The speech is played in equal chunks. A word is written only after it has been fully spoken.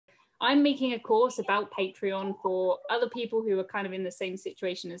I'm making a course about Patreon for other people who are kind of in the same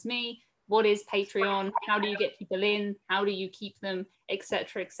situation as me. What is Patreon? How do you get people in? How do you keep them,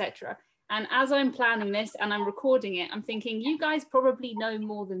 etc., etc. And as I'm planning this and I'm recording it, I'm thinking you guys probably know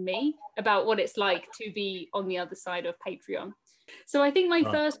more than me about what it's like to be on the other side of Patreon. So I think my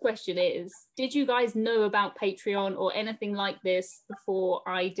first question is, did you guys know about Patreon or anything like this before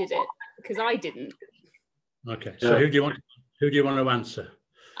I did it? Because I didn't. Okay, so who do you want to answer?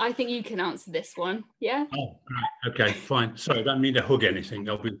 I think you can answer this one. Yeah. Oh, great. Okay, fine. Sorry, I don't mean to hug anything.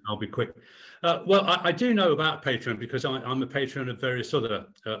 I'll be quick. Well, I do know about Patreon because I'm a patron of various other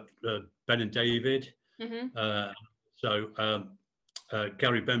Ben and David. Mm-hmm.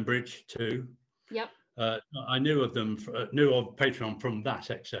 Gary Benbridge too. Yep. I knew of them, knew of Patreon from that,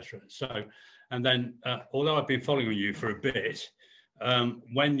 etc. So, and then although I've been following you for a bit,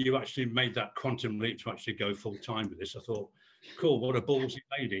 when you actually made that quantum leap to actually go full time with this, I thought, cool, what a ballsy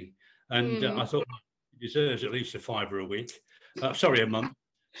lady. And I thought, he deserves at least $5 a week. Sorry, a month.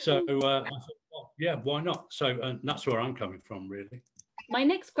 So I thought, well, yeah, why not? So that's where I'm coming from, really. My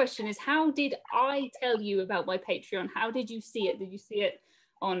next question is, how did I tell you about my Patreon? How did you see it? Did you see it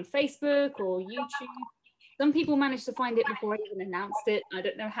on Facebook or YouTube? Some people managed to find it before I even announced it. I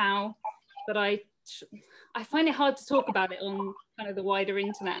don't know how, but I find it hard to talk about it on kind of the wider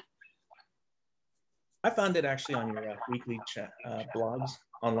internet. I found it actually on your weekly blogs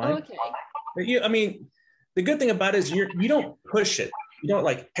online. Oh, okay. I mean, the good thing about it is you don't push it. You don't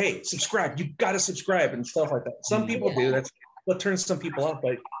like, hey, subscribe. You got to subscribe and stuff like that. Some people do. That's what turns some people off.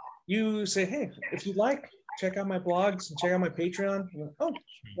 But you say, hey, if you like, check out my blogs and check out my Patreon. Oh,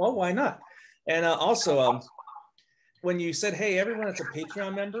 well, why not? And also, when you said, hey, everyone that's a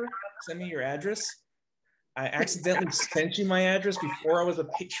Patreon member, send me your address. I accidentally sent you my address before I was a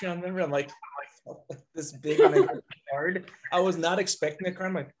Patreon member. I'm like this big on a card. I was not expecting a card.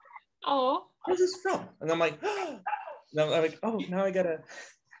 I'm like, oh, where's this from? And I'm like, oh, now I gotta.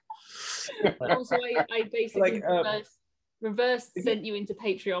 Also, I basically like, reverse sent you into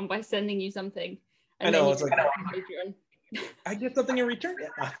Patreon by sending you something. And I know, it's like, Patreon. I get something in return.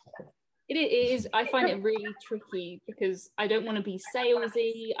 Yeah. It is. I find it really tricky because I don't want to be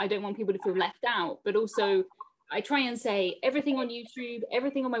salesy. I don't want people to feel left out, but also I try and say everything on YouTube,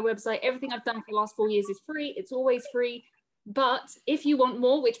 everything on my website, everything I've done for the last 4 years is free. It's always free. But if you want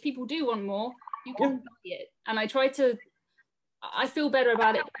more, which people do want more, you can buy it. And I feel better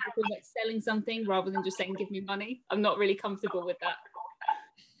about it because it's like selling something rather than just saying, give me money. I'm not really comfortable with that.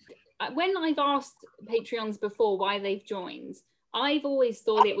 When I've asked Patreons before why they've joined, I've always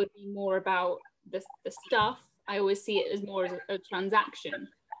thought it would be more about the stuff. I always see it as more as a transaction.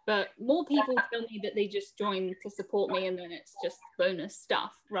 But more people tell me that they just join to support me and then it's just bonus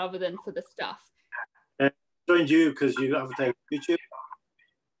stuff rather than for the stuff. Joined you because you advertise YouTube.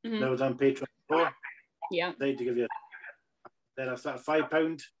 Never done Patreon before. Yeah. They to give you then I start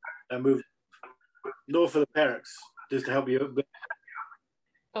 £5 and move no for the perks just to help you out.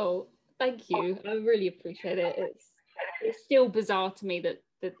 Oh, thank you. I really appreciate it. It's still bizarre to me that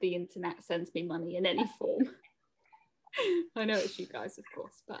the internet sends me money in any form. I know it's you guys, of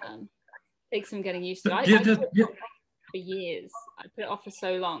course, but takes some getting used to. I put it off for years. I put it off for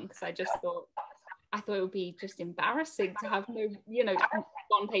so long because I thought it would be just embarrassing to have no,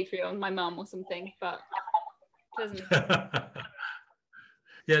 on Patreon, my mum or something, but it doesn't.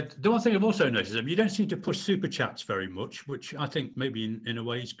 Yeah, the one thing I've also noticed is you don't seem to push super chats very much, which I think maybe in a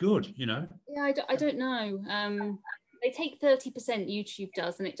way is good, Yeah, I don't know. They take 30%, YouTube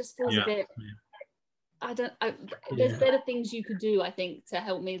does, and it just feels a bit. There's better things you could do, I think, to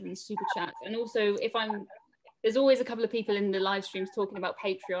help me than super chats. And also, there's always a couple of people in the live streams talking about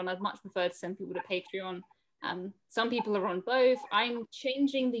Patreon. I'd much prefer to send people to Patreon. Some people are on both. I'm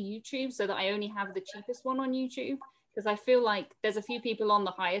changing the YouTube so that I only have the cheapest one on YouTube because I feel like there's a few people on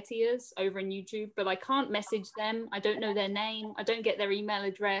the higher tiers over in YouTube, but I can't message them. I don't know their name. I don't get their email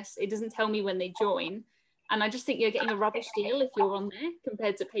address. It doesn't tell me when they join. And I just think you're getting a rubbish deal if you're on there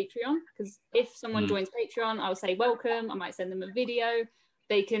compared to Patreon. Because if someone joins Patreon, I'll say welcome. I might send them a video.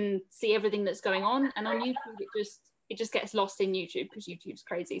 They can see everything that's going on. And on YouTube, it just gets lost in YouTube because YouTube's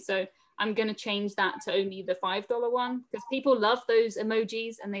crazy. So I'm going to change that to only the $5 one because people love those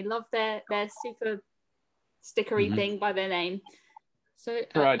emojis and they love their super stickery thing by their name. So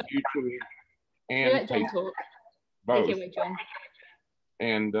tried YouTube and let John talk. Both. Take it away, John.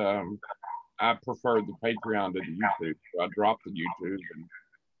 And I preferred the Patreon to the YouTube. So I dropped the YouTube and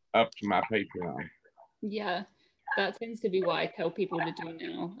up to my Patreon. Yeah, that tends to be what I tell people to do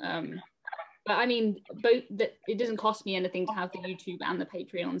now. But I mean, both it doesn't cost me anything to have the YouTube and the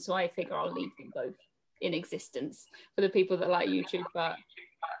Patreon, so I figure I'll leave them both in existence for the people that like YouTube. But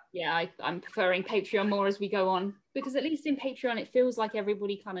Yeah, I'm preferring Patreon more as we go on, because at least in Patreon it feels like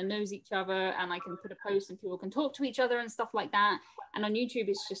everybody kind of knows each other, and I can put a post and people can talk to each other and stuff like that. And on YouTube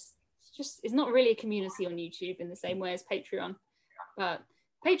it's not really a community on YouTube in the same way as Patreon. But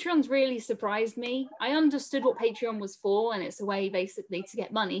Patreon's really surprised me. I understood what Patreon was for, and it's a way basically to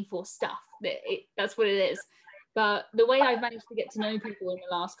get money for stuff. That's what it is. But the way I've managed to get to know people in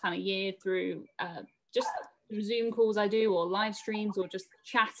the last kind of year through just Zoom calls I do, or live streams, or just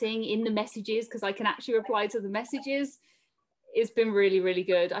chatting in the messages, because I can actually reply to the messages, it's been really, really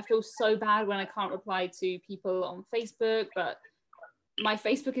good. I feel so bad when I can't reply to people on Facebook, but my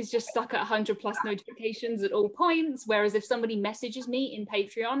Facebook is just stuck at 100+ notifications at all points. Whereas if somebody messages me in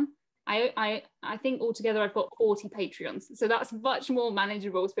Patreon, I think altogether I've got 40 Patreons. So that's much more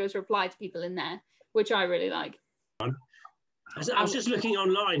manageable to be able to reply to people in there, which I really like. I was just looking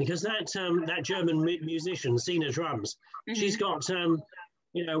online, because that German musician, Sina Drums, she's got 1.7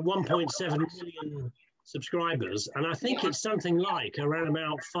 million subscribers, and I think it's something like around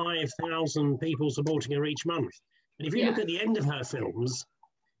about 5,000 people supporting her each month. And if you look at the end of her films,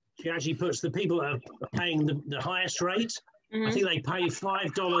 she actually puts the people that are paying the highest rate. I think they pay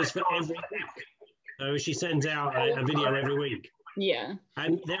 $5 for every week. So she sends out a video every week. Yeah.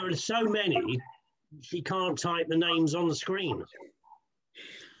 And there are so many, she can't type the names on the screen.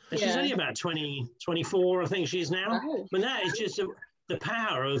 And she's only about 24, I think she is now. Oh. But that is just the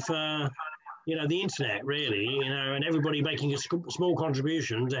power of, the internet, really, and everybody making a small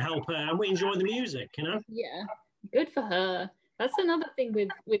contribution to help her. And we enjoy the music, Yeah, good for her. That's another thing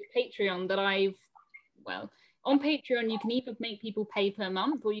with Patreon that on Patreon, you can either make people pay per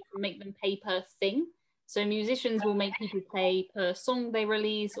month, or you can make them pay per thing. So musicians will make people pay per song they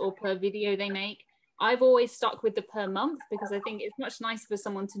release or per video they make. I've always stuck with the per month, because I think it's much nicer for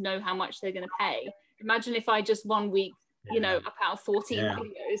someone to know how much they're going to pay. Imagine if I just one week, up out 14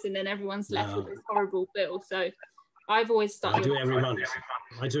 videos, and then everyone's left with this horrible bill. So I've always stuck. I do it every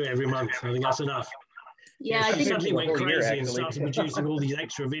month. I think that's enough. Yeah, I think suddenly went crazy and actually. started producing all these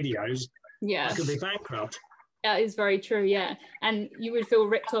extra videos. Yeah, I could be bankrupt. That is very true, yeah. And you would feel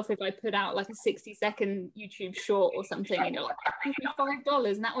ripped off if I put out like a 60-second YouTube short or something, and you're like, give me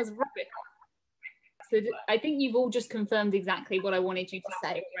 $5, and that was rubbish. So I think you've all just confirmed exactly what I wanted you to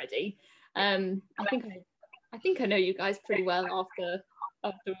say already. I think I know you guys pretty well after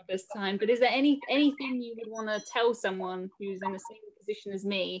all this time. But is there anything you would want to tell someone who's in the same position as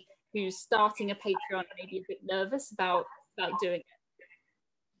me, who's starting a Patreon, maybe a bit nervous about doing it?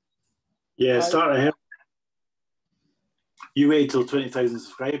 Yeah, start ahead. You wait till 20,000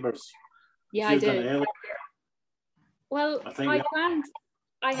 subscribers. Yeah, I did. Well, I planned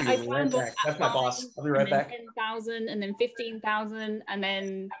That's my boss. I'll be right back. 10,000 and then 15,000, and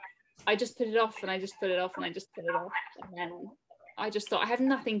then I just put it off, and I just put it off, and I just put it off, and then I just thought I have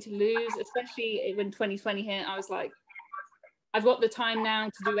nothing to lose, especially when 2020 hit. I was like, I've got the time now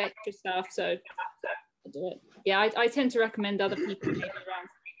to do extra stuff, so I'll do it. Yeah, I tend to recommend other people maybe around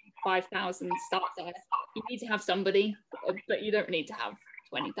 5,000 start there. You need to have somebody, but you don't need to have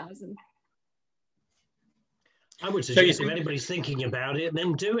 20,000. I would suggest if anybody's thinking about it,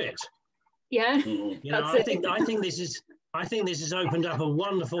 then do it. Yeah, I think this has opened up a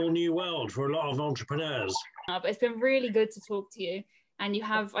wonderful new world for a lot of entrepreneurs. But it's been really good to talk to you, and you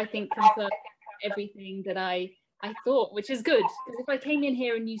have, I think, confirmed everything that I thought, which is good, because if I came in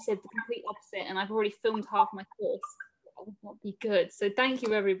here and you said the complete opposite, and I've already filmed half my course, that would not be good. So thank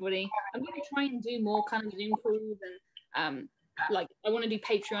you, everybody. I'm going to try and do more kind of Zoom calls, and I want to do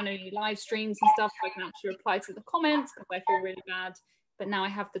Patreon only live streams and stuff, so I can actually reply to the comments, because I feel really bad. But now I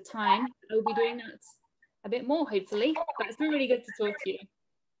have the time, I'll be doing that a bit more, hopefully. But it's been really good to talk to you.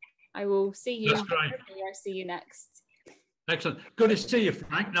 I will see you. That's great. I'll see you next. Excellent. Good to see you,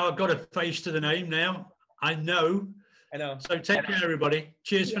 Frank. Now I've got a face to the name now. I know. I know. So take care, everybody.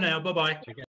 Cheers for now. Bye-bye.